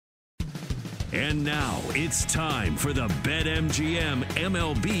And now it's time for the BetMGM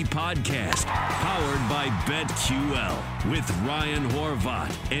MLB podcast, powered by BetQL, with Ryan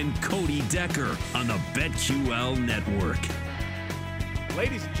Horvat and Cody Decker on the BetQL network.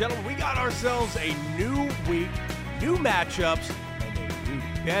 Ladies and gentlemen, we got ourselves a new week, new matchups, and a new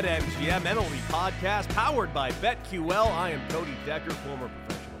BetMGM MLB podcast powered by BetQL. I am Cody Decker, former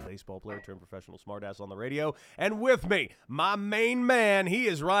professional baseball player turned professional smartass on the radio. And with me, my main man, he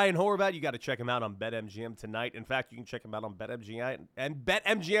is Ryan Horvat. You got to check him out on BetMGM tonight. In fact, you can check him out on BetMGM and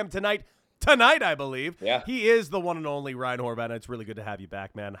BetMGM tonight, I believe. Yeah. He is the one and only Ryan Horvat, and it's really good to have you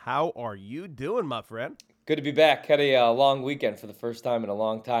back, man. How are you doing, my friend? Good to be back. Had a long weekend for the first time in a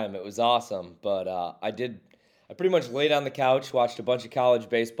long time. It was awesome, but I pretty much laid on the couch, watched a bunch of college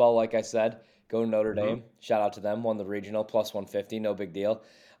baseball, like I said. Go Notre Dame. Shout out to them. Won the regional, plus 150, no big deal.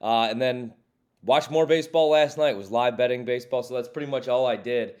 And then watched more baseball last night. Was live betting baseball, so that's pretty much all I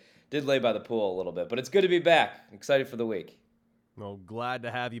did. Did lay by the pool a little bit, but it's good to be back. Excited for the week. Well, glad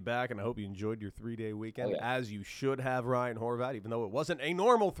to have you back, and I hope you enjoyed your 3-day weekend, Oh, yeah. as you should have, Ryan Horvat, even though it wasn't a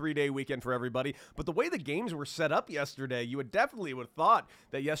normal 3-day weekend for everybody. But the way the games were set up yesterday, you would have thought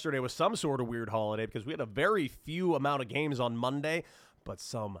that yesterday was some sort of weird holiday, because we had a very few amount of games on Monday, but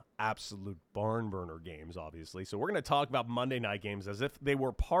some absolute barn burner games, obviously. So we're going to talk about Monday night games as if they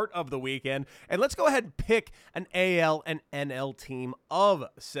were part of the weekend. And let's go ahead and pick an AL and NL team of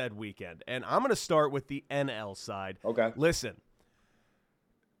said weekend. And I'm going to start with the NL side. Okay. Listen,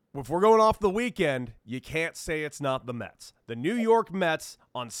 if we're going off the weekend, you can't say it's not the Mets. The New York Mets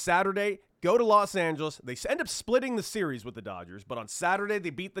on Saturday go to Los Angeles. They end up splitting the series with the Dodgers, but on Saturday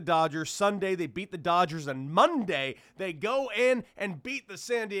they beat the Dodgers, Sunday they beat the Dodgers, and Monday they go in and beat the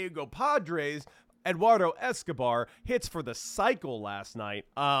San Diego Padres. Eduardo Escobar hits for the cycle last night.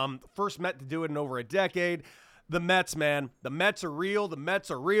 First Met to do it in over a decade. The Mets, man. The Mets are real. The Mets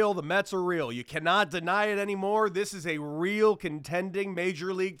are real. The Mets are real. You cannot deny it anymore. This is a real contending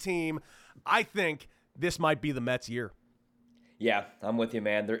major league team. I think this might be the Mets' year. Yeah, I'm with you,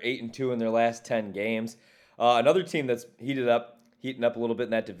 man. They're 8-2 in their last 10 games. Another team that's heating up a little bit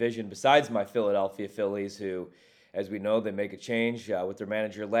in that division, besides my Philadelphia Phillies, who, as we know, they make a change with their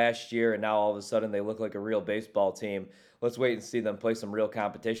manager last year, and now all of a sudden they look like a real baseball team. Let's wait and see them play some real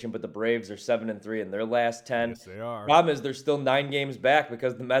competition. But the Braves are 7-3 in their last 10. Yes, they are. Problem is they're still 9 games back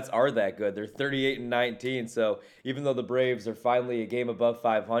because the Mets are that good. They're 38-19. So even though the Braves are finally a game above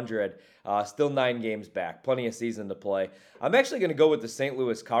 500, still 9 games back. Plenty of season to play. I'm actually going to go with the St.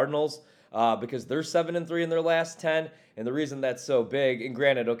 Louis Cardinals because they're 7-3 in their last 10. And the reason that's so big, and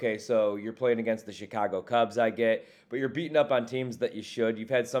granted, okay, so you're playing against the Chicago Cubs, I get, but you're beating up on teams that you should. You've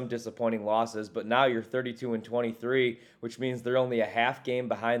had some disappointing losses, but now you're 32-23, which means they're only a half game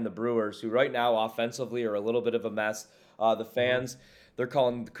behind the Brewers, who right now offensively are a little bit of a mess. The fans, they're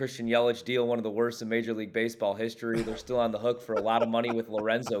calling the Christian Yelich deal one of the worst in Major League Baseball history. They're still on the hook for a lot of money with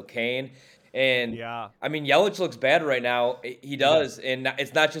Lorenzo Cain. And Yeah. I mean, Yelich looks bad right now. He does, and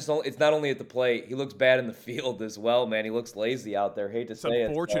it's not only at the plate. He looks bad in the field as well, man. He looks lazy out there. Hate to It's say it.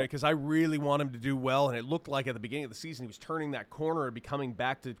 unfortunate because I really want him to do well, and it looked like at the beginning of the season he was turning that corner and becoming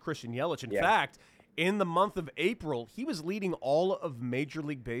back to Christian Yelich. In fact, in the month of April, he was leading all of Major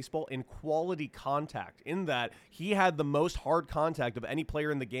League Baseball in quality contact, in that he had the most hard contact of any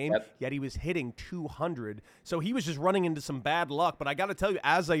player in the game, yet he was hitting 200. So he was just running into some bad luck. But I got to tell you,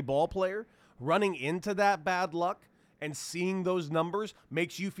 as a ball player, running into that bad luck and seeing those numbers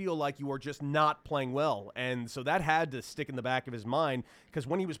makes you feel like you are just not playing well. And so that had to stick in the back of his mind, because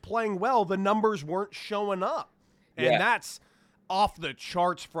when he was playing well, the numbers weren't showing up. And that's off the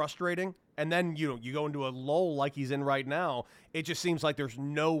charts frustrating. And then, you go into a lull like he's in right now. It just seems like there's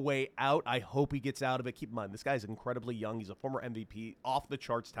no way out. I hope he gets out of it. Keep in mind, this guy's incredibly young. He's a former MVP, off the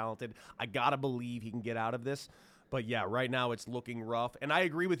charts talented. I got to believe he can get out of this. But yeah, right now it's looking rough. And I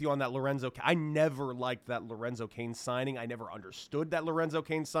agree with you on that Lorenzo. I never liked that Lorenzo Cain signing. I never understood that Lorenzo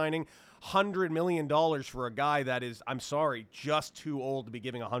Cain signing. $100 million for a guy that is, I'm sorry, just too old to be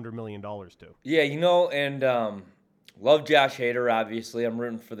giving $100 million to. Yeah, and love Josh Hader, obviously. I'm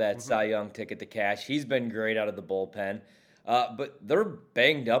rooting for that Cy Young ticket to cash. He's been great out of the bullpen. But they're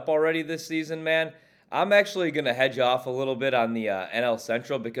banged up already this season, man. I'm actually going to hedge off a little bit on the NL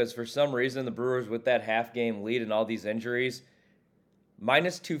Central, because for some reason the Brewers, with that half-game lead and all these injuries,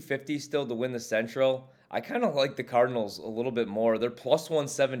 minus 250 still to win the Central. I kind of like the Cardinals a little bit more. They're plus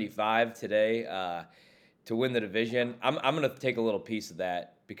 175 today to win the division. I'm going to take a little piece of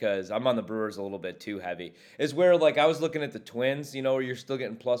that because I'm on the Brewers a little bit too heavy. Is where, like, I was looking at the Twins, where you're still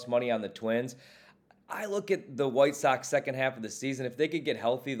getting plus money on the Twins. I look at the White Sox second half of the season. If they could get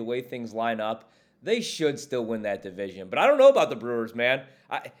healthy the way things line up, they should still win that division. But I don't know about the Brewers, man.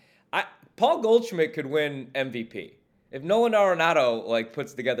 Paul Goldschmidt could win MVP. If Nolan Arenado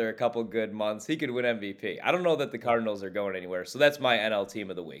puts together a couple good months, he could win MVP. I don't know that the Cardinals are going anywhere, so that's my NL team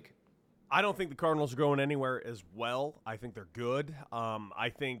of the week. I don't think the Cardinals are going anywhere as well. I think they're good.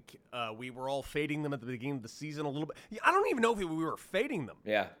 I think we were all fading them at the beginning of the season a little bit. I don't even know if we were fading them.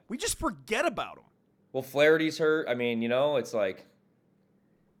 Yeah. We just forget about them. Well, Flaherty's hurt. I mean, it's like,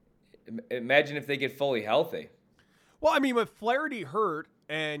 imagine if they get fully healthy. Well, I mean, with Flaherty hurt,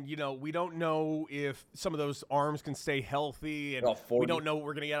 and, we don't know if some of those arms can stay healthy, and we don't know what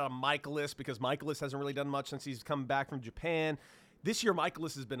we're going to get out of Michaelis because Michaelis hasn't really done much since he's come back from Japan. This year,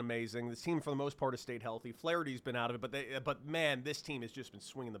 Michaelis has been amazing. This team, for the most part, has stayed healthy. Flaherty's been out of it, but man, this team has just been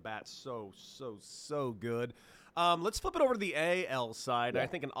swinging the bat so good. Let's flip it over to the AL side. Yeah. I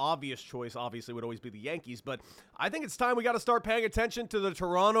think an obvious choice, obviously, would always be the Yankees, but I think it's time we got to start paying attention to the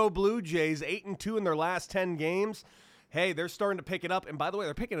Toronto Blue Jays, 8-2 in their last 10 games. Hey, they're starting to pick it up, and by the way,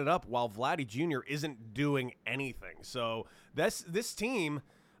 they're picking it up while Vladdy Jr. isn't doing anything. So this team.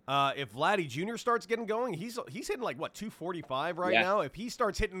 If Vladdy Jr. starts getting going, he's hitting 245 right now. If he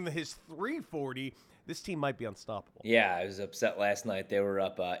starts hitting his 340, this team might be unstoppable. Yeah, I was upset last night. They were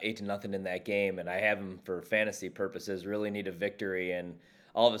up 8-0 in that game, and I have them for fantasy purposes. Really need a victory, and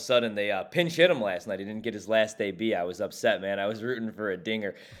all of a sudden they pinch hit him last night. He didn't get his last AB. I was upset, man. I was rooting for a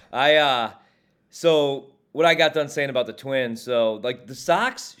dinger. So what I got done saying about the Twins, so the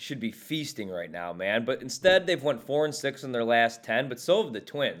Sox should be feasting right now, man, but instead they've went 4-6 in their last 10, but so have the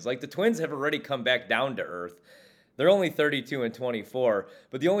Twins. The Twins have already come back down to earth. They're only 32-24,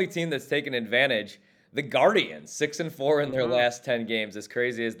 but the only team that's taken advantage, the Guardians, 6-4 in their last 10 games, as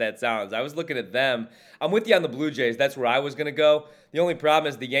crazy as that sounds. I was looking at them. I'm with you on the Blue Jays. That's where I was going to go. The only problem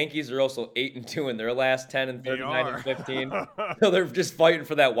is the Yankees are also 8-2 in their last 10 and 39-15. So they're just fighting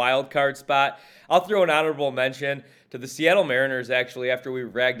for that wild card spot. I'll throw an honorable mention to the Seattle Mariners, actually, after we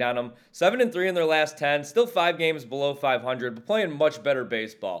ragged on them. 7-3 in their last 10, still 5 games below 500, but playing much better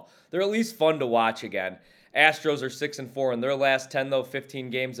baseball. They're at least fun to watch again. Astros are 6-4 in their last 10, though, 15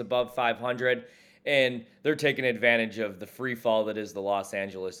 games above 500. And they're taking advantage of the free fall that is the Los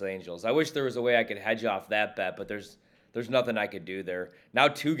Angeles Angels. I wish there was a way I could hedge off that bet, but there's nothing I could do there. Now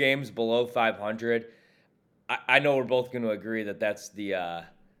 2 games below 500. I know we're both going to agree that that's the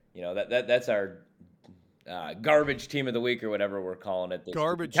that's our garbage team of the week or whatever we're calling it.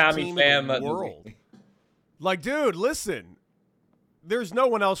 Garbage team of the world. Dude, listen. There's no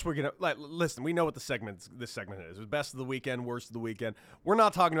one else we're going to listen, we know what this segment is. Best of the weekend, worst of the weekend. We're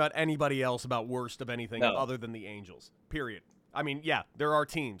not talking about anybody else about worst of anything other than the Angels. Period. I mean, yeah, there are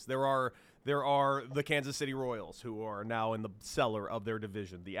teams. There are the Kansas City Royals, who are now in the cellar of their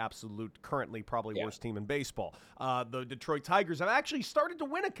division, the absolute currently probably worst team in baseball. The Detroit Tigers have actually started to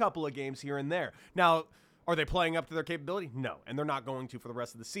win a couple of games here and there. Now, are they playing up to their capability? No, and they're not going to for the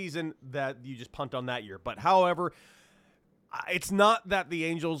rest of the season. That you just punt on that year. But however, it's not that the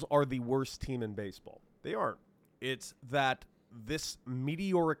Angels are the worst team in baseball. They aren't. It's that this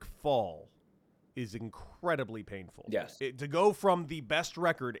meteoric fall is incredibly painful. Yes. To go from the best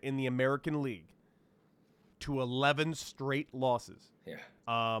record in the American League to 11 straight losses. Yeah.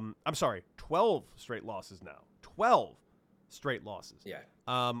 I'm sorry, 12 straight losses now. 12 straight losses.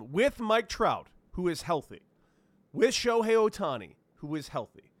 Yeah. With Mike Trout, who is healthy. With Shohei Ohtani, who is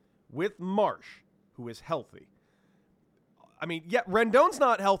healthy. With Marsh, who is healthy. I mean, yeah, Rendon's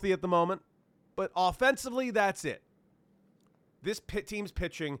not healthy at the moment, but offensively, that's it. This team's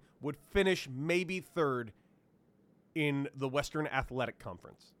pitching would finish maybe third in the Western Athletic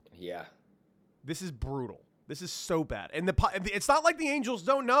Conference. Yeah. This is brutal. This is so bad. And it's not like the Angels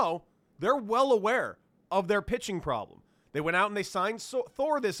don't know. They're well aware of their pitching problem. They went out and they signed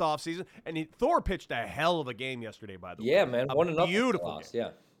Thor this offseason, and Thor pitched a hell of a game yesterday, by the way. Yeah, man. 1-0 beautiful loss. Game. Yeah.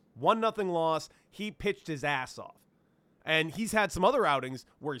 1-0 loss. He pitched his ass off. And he's had some other outings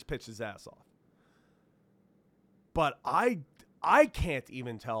where he's pitched his ass off. But I can't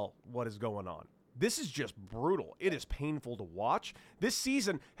even tell what is going on. This is just brutal. It is painful to watch. This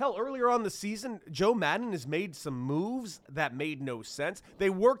season, hell, earlier on the season, Joe Madden has made some moves that made no sense. They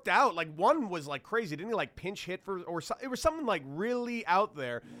worked out. One was crazy. Didn't he pinch hit it was something really out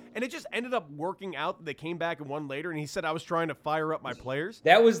there. And it just ended up working out. They came back and won later, and he said, I was trying to fire up my players.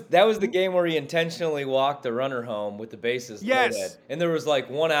 That was the game where he intentionally walked the runner home with the bases loaded. And there was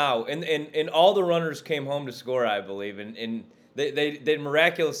 1 out. And all the runners came home to score, I believe. And They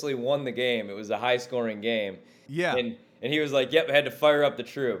miraculously won the game. It was a high-scoring game. Yeah. And he was like, yep, I had to fire up the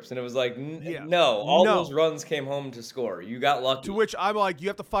troops. And it was like, no, those runs came home to score. You got lucky. To which I'm like, you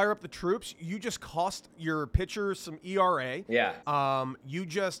have to fire up the troops. You just cost your pitcher some ERA. Yeah. You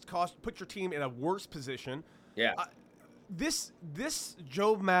just put your team in a worse position. Yeah. this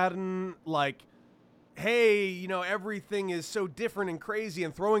Joe Madden, like, hey, you know, everything is so different and crazy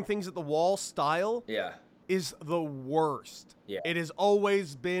and throwing things at the wall style is the worst. Yeah. It has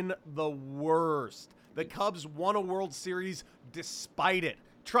always been the worst. The Cubs won a World Series despite it.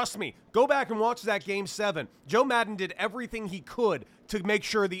 Trust me, go back and watch that Game 7. Joe Madden did everything he could to make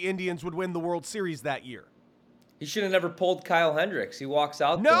sure the Indians would win the World Series that year. He should have never pulled Kyle Hendricks. He walks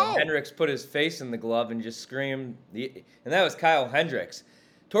out there and Hendricks put his face in the glove and just screamed. And that was Kyle Hendricks.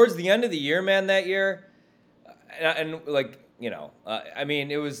 Towards the end of the year, man, that year, and like, you know, I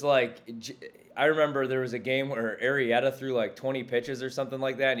mean, it was like, I remember there was a game where Arrieta threw like 20 pitches or something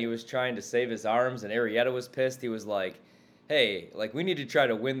like that, and he was trying to save his arms, and Arrieta was pissed. He was like, hey, like, we need to try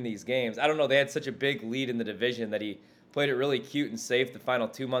to win these games. I don't know, they had such a big lead in the division that he played it really cute and safe the final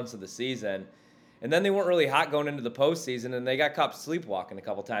 2 months of the season. And then they weren't really hot going into the postseason, and they got caught sleepwalking a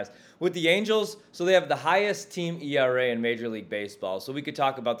couple times. With the Angels, so they have the highest team ERA in Major League Baseball. So we could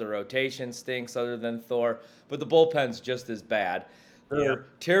talk about the rotation stinks other than Thor, but the bullpen's just as bad. They're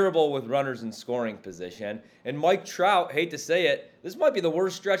terrible with runners in scoring position. And Mike Trout, hate to say it, this might be the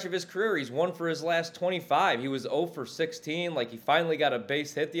worst stretch of his career. He's won for his last 25. He was 0 for 16. Like, he finally got a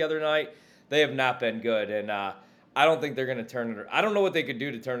base hit the other night. They have not been good. And I don't think they're going to turn it around. I don't know what they could do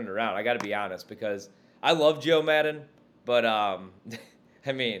to turn it around. I got to be honest, because I love Joe Madden, but, I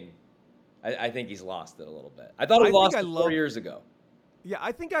mean, I think he's lost it a little bit. I thought he lost it 4 years ago. Yeah,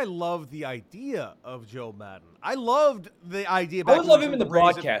 I think I love the idea of Joe Madden. I loved the idea. I would love him in the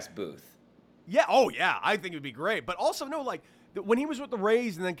broadcast booth. Yeah, oh yeah, I think it would be great. But also, no, like, when he was with the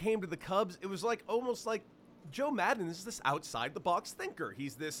Rays and then came to the Cubs, it was like almost like Joe Madden is this outside-the-box thinker.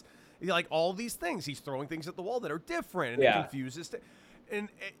 He's this, like, all these things. He's throwing things at the wall that are different, and it confuses.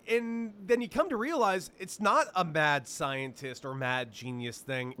 And then you come to realize it's not a mad scientist or mad genius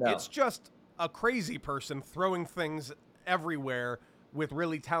thing. No. It's just a crazy person throwing things everywhere with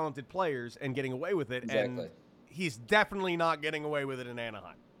really talented players and getting away with it. Exactly. And he's definitely not getting away with it in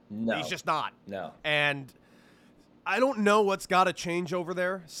Anaheim. No. He's just not. No. And I don't know what's got to change over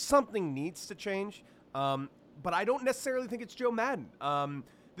there. Something needs to change. But I don't necessarily think it's Joe Madden.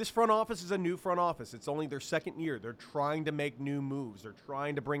 This front office is a new front office. It's only their second year. They're trying to make new moves. They're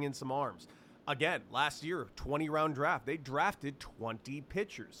trying to bring in some arms. Again, last year, 20-round draft. They drafted 20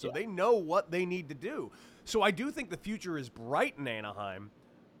 pitchers. So they know what they need to do. So I do think the future is bright in Anaheim.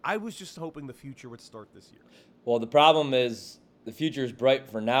 I was just hoping the future would start this year. Well, the problem is the future is bright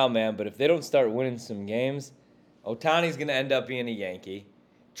for now, man. But if they don't start winning some games, Ohtani's going to end up being a Yankee.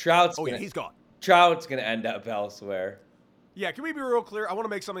 He's gone. Trout's going to end up elsewhere. Yeah, can we be real clear? I want to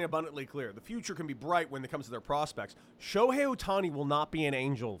make something abundantly clear. The future can be bright when it comes to their prospects. Shohei Ohtani will not be an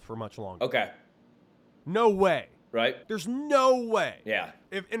Angel for much longer. Okay. No way. Right? There's no way. Yeah.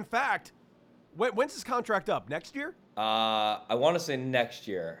 If, in fact, when's his contract up? Next year? I want to say next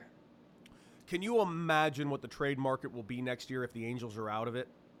year. Can you imagine what the trade market will be next year if the Angels are out of it?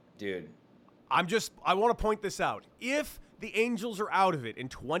 Dude. I want to point this out. If the Angels are out of it in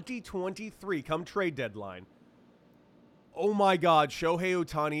 2023, come trade deadline, oh my God, Shohei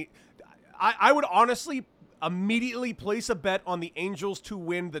Ohtani. I would honestly immediately place a bet on the Angels to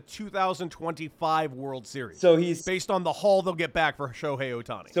win the 2025 World Series. So he's based on the haul they'll get back for Shohei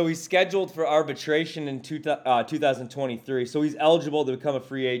Ohtani. So he's scheduled for arbitration in 2023. So he's eligible to become a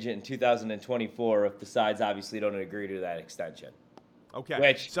free agent in 2024 if the sides obviously don't agree to that extension. Okay.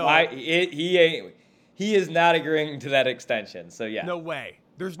 Which he is not agreeing to that extension. So yeah. No way.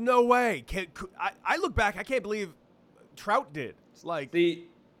 There's no way. I look back. I can't believe Trout did. It's like,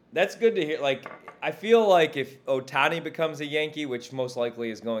 that's good to hear. Like, I feel like if Ohtani becomes a Yankee, which most likely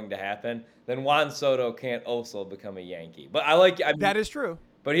is going to happen, then Juan Soto can't also become a Yankee. But that is true.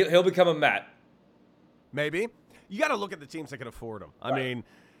 But he'll become a Met. Maybe. You got to look at the teams that can afford him. Right. I mean,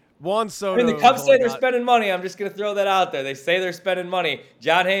 Juan Soto. I mean, the Cubs say they're spending money. I'm just going to throw that out there. They say they're spending money.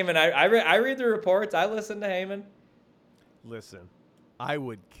 John Heyman, I read the reports. I listen to Heyman. Listen, I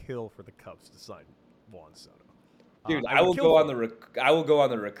would kill for the Cubs to sign Juan Soto. Dude, I will go on the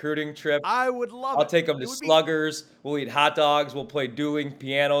recruiting trip. I would love it. I'll take them to Sluggers. We'll eat hot dogs. We'll play dueling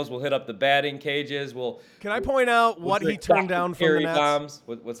pianos. We'll hit up the batting cages. Can I point out what he turned down from the Nats? Bombs.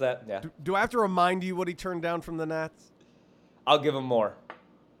 What's that? Yeah. Do I have to remind you what he turned down from the Nats? I'll give him more.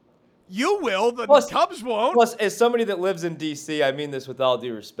 You will. The Cubs won't. Plus, as somebody that lives in D.C., I mean this with all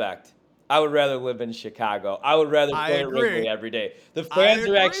due respect, I would rather live in Chicago. I would rather play at Wrigley every day. The fans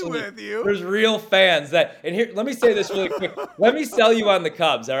are actually there's real fans that. And here, let me say this really quick. Let me sell you on the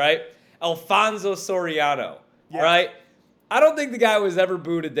Cubs. All right, Alfonso Soriano. Yeah. All right, I don't think the guy was ever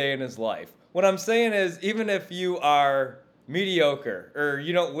booed a day in his life. What I'm saying is, even if you are mediocre or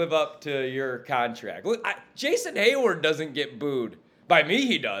you don't live up to your contract. Look, Jason Hayward doesn't get booed. By me,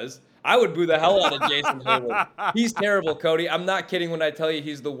 he does. I would boo the hell out of Jason Hayward. He's terrible, Cody. I'm not kidding when I tell you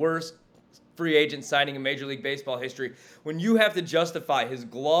he's the worst free agent signing in Major League Baseball history. When you have to justify his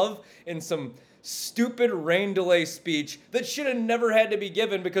glove in some stupid rain delay speech that should have never had to be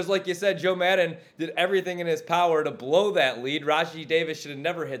given because, like you said, Joe Maddon did everything in his power to blow that lead. Rajai Davis should have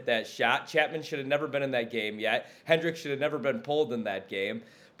never hit that shot. Chapman should have never been in that game yet. Hendricks should have never been pulled in that game.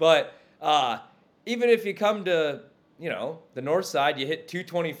 But even if you come to, the north side, you hit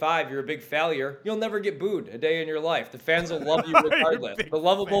 225, you're a big failure, you'll never get booed a day in your life. The fans will love you regardless. The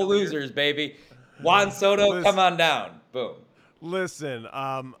lovable losers, baby. Juan Soto, come on down. Boom. Listen,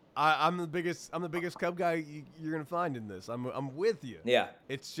 I'm the biggest Cub guy you're gonna find in this. I'm with you. Yeah.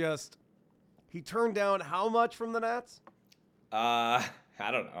 It's just he turned down how much from the Nats? I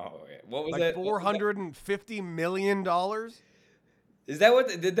don't know. What was like it? $450 million. Is that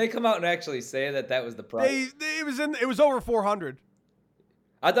what? Did they come out and actually say that was the price? It was over 400.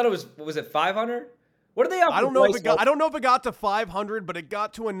 I thought it was it 500? What did they offer? I don't know if it got to 500, but it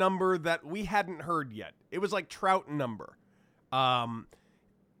got to a number that we hadn't heard yet. It was like Trout number. And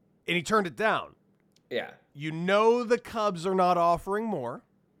he turned it down. Yeah. The Cubs are not offering more.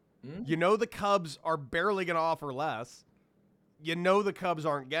 Mm-hmm. The Cubs are barely going to offer less. The Cubs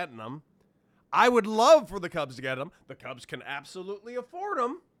aren't getting them. I would love for the Cubs to get them. The Cubs can absolutely afford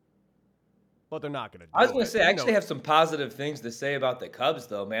them. But they're not going to do it. I was going to say, I actually have some positive things to say about the Cubs,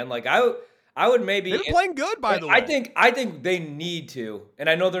 though, man. Like, I would maybe... They're playing good, by the way. I think they need to, and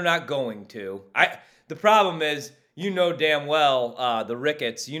I know they're not going to. The problem is... damn well the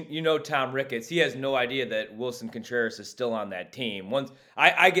Ricketts. Tom Ricketts. He has no idea that Wilson Contreras is still on that team.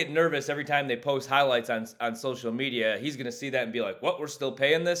 I get nervous every time they post highlights on social media. He's going to see that and be like, what, we're still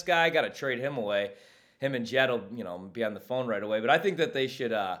paying this guy? Got to trade him away. Him and Jed will, be on the phone right away. But I think that they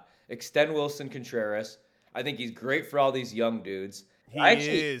should extend Wilson Contreras. I think he's great for all these young dudes.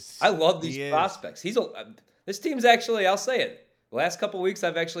 I love these prospects. This team's actually, I'll say it, the last couple of weeks,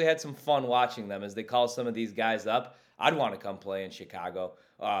 I've actually had some fun watching them as they call some of these guys up. I'd want to come play in Chicago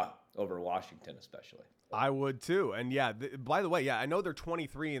over Washington, especially. I would too. And by the way, I know they're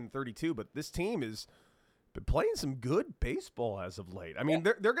 23 and 32, but this team has been playing some good baseball as of late. I mean,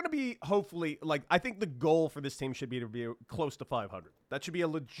 they're going to be hopefully I think the goal for this team should be to be close to 500. That should be a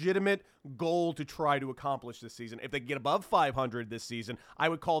legitimate goal to try to accomplish this season. If they get above 500 this season, I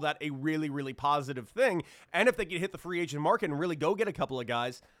would call that a really, really positive thing. And if they can hit the free agent market and really go get a couple of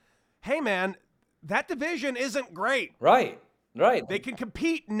guys, hey man, that division isn't great. Right. They can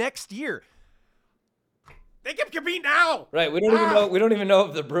compete next year. They can compete now. Right. We don't even know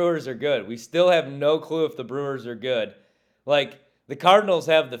if the Brewers are good. We still have no clue if the Brewers are good. Like, the Cardinals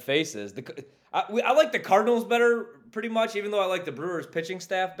have the faces. I like the Cardinals better, pretty much, even though I like the Brewers pitching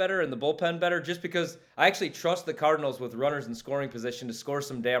staff better and the bullpen better, just because I actually trust the Cardinals with runners in scoring position to score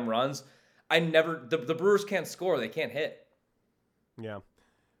some damn runs. The Brewers can't score. They can't hit. Yeah.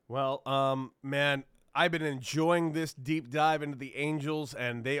 Well, man, I've been enjoying this deep dive into the Angels,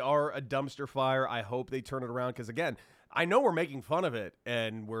 and they are a dumpster fire. I hope they turn it around because, again, I know we're making fun of it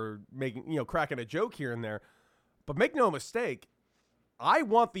and we're making, cracking a joke here and there, but make no mistake, I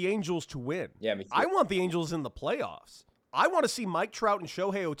want the Angels to win. Yeah, me too. I want the Angels in the playoffs. I want to see Mike Trout and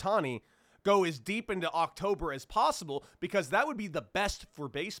Shohei Ohtani go as deep into October as possible because that would be the best for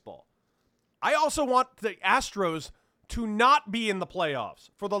baseball. I also want the Astros to not be in the playoffs,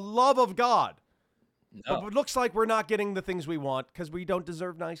 for the love of God. No. But it looks like we're not getting the things we want because we don't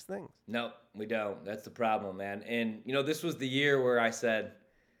deserve nice things. No, we don't. That's the problem, man. And, this was the year where I said,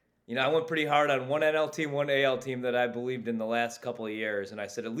 I went pretty hard on one NL team, one AL team that I believed in the last couple of years. And I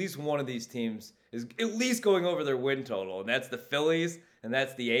said at least one of these teams is at least going over their win total. And that's the Phillies, and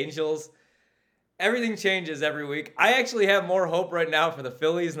that's the Angels. Everything changes every week. I actually have more hope right now for the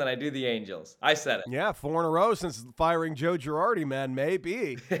Phillies than I do the Angels. I said it. Yeah, 4 in a row since firing Joe Girardi, man.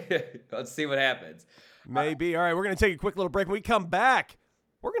 Maybe. Let's see what happens. Maybe. All right, we're going to take a quick little break. When we come back,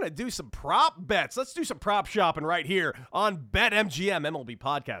 we're going to do some prop bets. Let's do some prop shopping right here on BetMGM MLB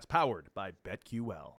Podcast, powered by BetQL.